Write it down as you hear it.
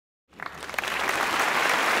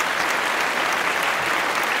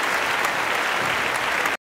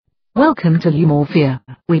Welcome to UMORPHIA.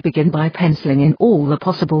 We begin by penciling in all the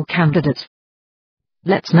possible candidates.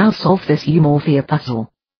 Let's now solve this UMORPHIA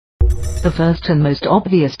puzzle. The first and most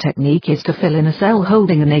obvious technique is to fill in a cell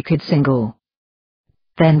holding a naked single.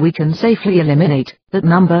 Then we can safely eliminate that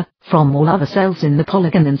number from all other cells in the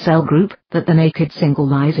polygon and cell group that the naked single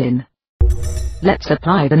lies in. Let's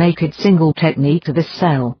apply the naked single technique to this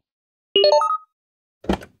cell.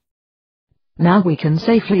 Now we can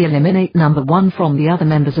safely eliminate number 1 from the other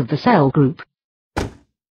members of the cell group.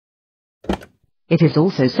 It is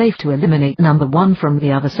also safe to eliminate number 1 from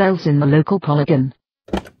the other cells in the local polygon.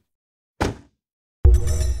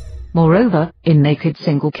 Moreover, in naked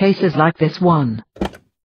single cases like this one,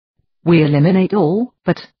 we eliminate all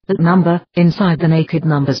but that number inside the naked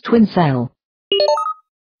number's twin cell.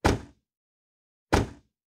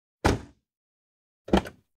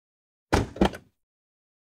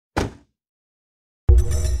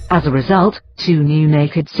 As a result, 2 new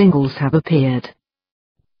naked singles have appeared.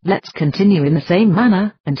 Let's continue in the same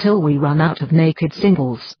manner until we run out of naked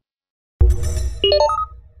singles.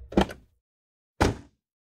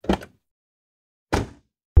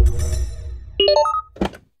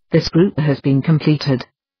 This group has been completed.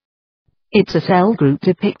 It's a cell group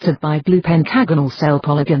depicted by blue pentagonal cell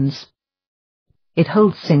polygons. It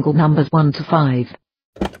holds single numbers 1 to 5.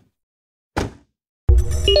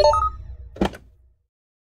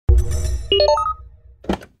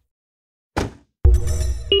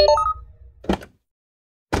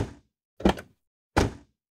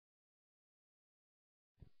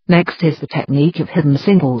 Next is the technique of hidden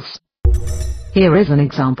singles. Here is an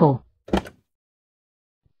example.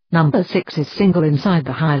 Number 6 is single inside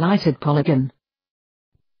the highlighted polygon.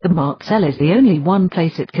 The marked cell is the only one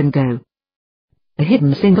place it can go. A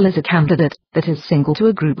hidden single is a candidate that is single to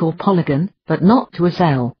a group or polygon, but not to a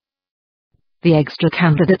cell. The extra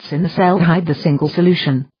candidates in the cell hide the single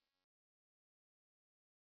solution.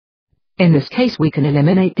 In this case we can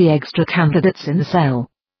eliminate the extra candidates in the cell.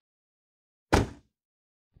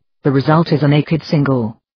 The result is a naked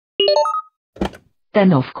single.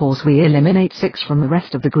 Then of course we eliminate 6 from the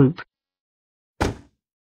rest of the group.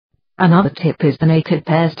 Another tip is the naked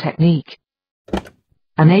pairs technique.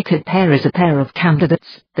 A naked pair is a pair of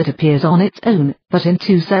candidates that appears on its own, but in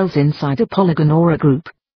 2 cells inside a polygon or a group.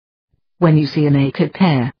 When you see a naked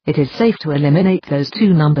pair, it is safe to eliminate those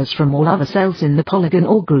 2 numbers from all other cells in the polygon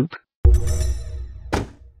or group.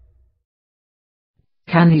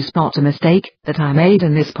 Can you spot a mistake that I made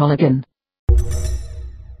in this polygon?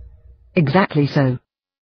 Exactly so.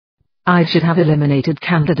 I should have eliminated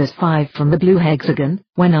candidate 5 from the blue hexagon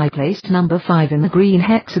when I placed number 5 in the green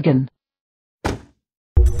hexagon.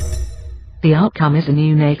 The outcome is a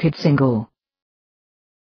new naked single.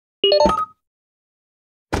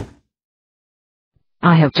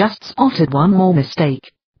 I have just spotted one more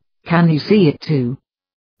mistake. Can you see it too?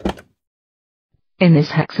 In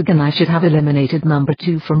this hexagon I should have eliminated number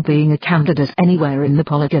 2 from being a candidate anywhere in the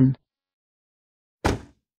polygon.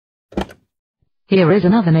 Here is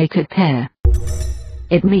another naked pair.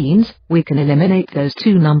 It means we can eliminate those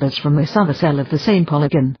 2 numbers from this other cell of the same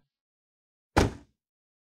polygon.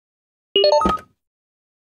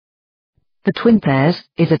 The twin pairs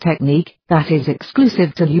is a technique that is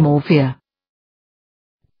exclusive to UMORPHIA.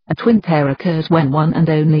 A twin pair occurs when one and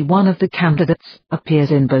only one of the candidates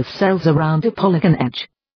appears in both cells around a polygon edge.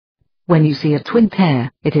 When you see a twin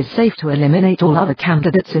pair, it is safe to eliminate all other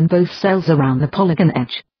candidates in both cells around the polygon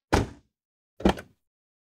edge.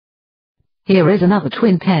 Here is another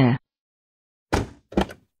twin pair.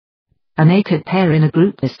 A naked pair in a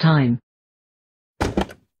group this time.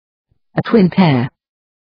 A twin pair.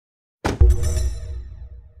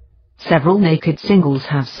 Several naked singles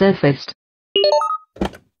have surfaced.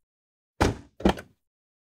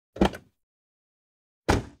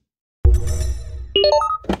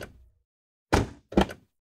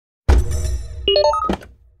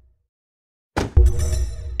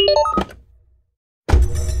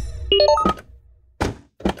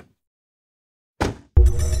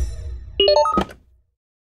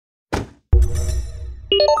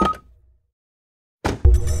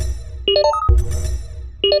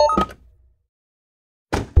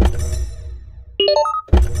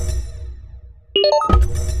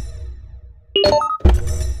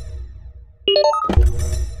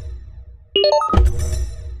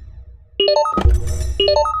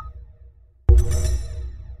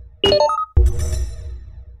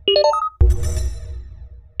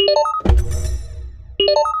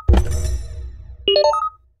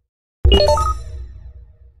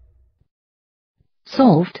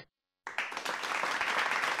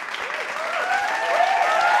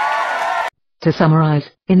 To summarize,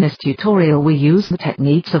 in this tutorial we use the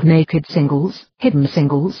techniques of naked singles, hidden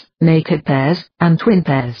singles, naked pairs, and twin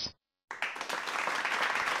pairs.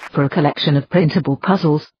 For a collection of printable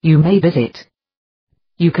puzzles, you may visit.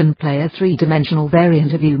 You can play a three-dimensional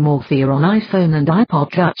variant of UMORPHIA on iPhone and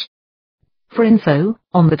iPod Touch. For info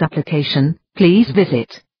on that application, please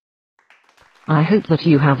visit. I hope that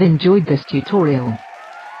you have enjoyed this tutorial.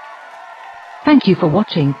 Thank you for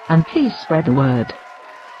watching, and please spread the word.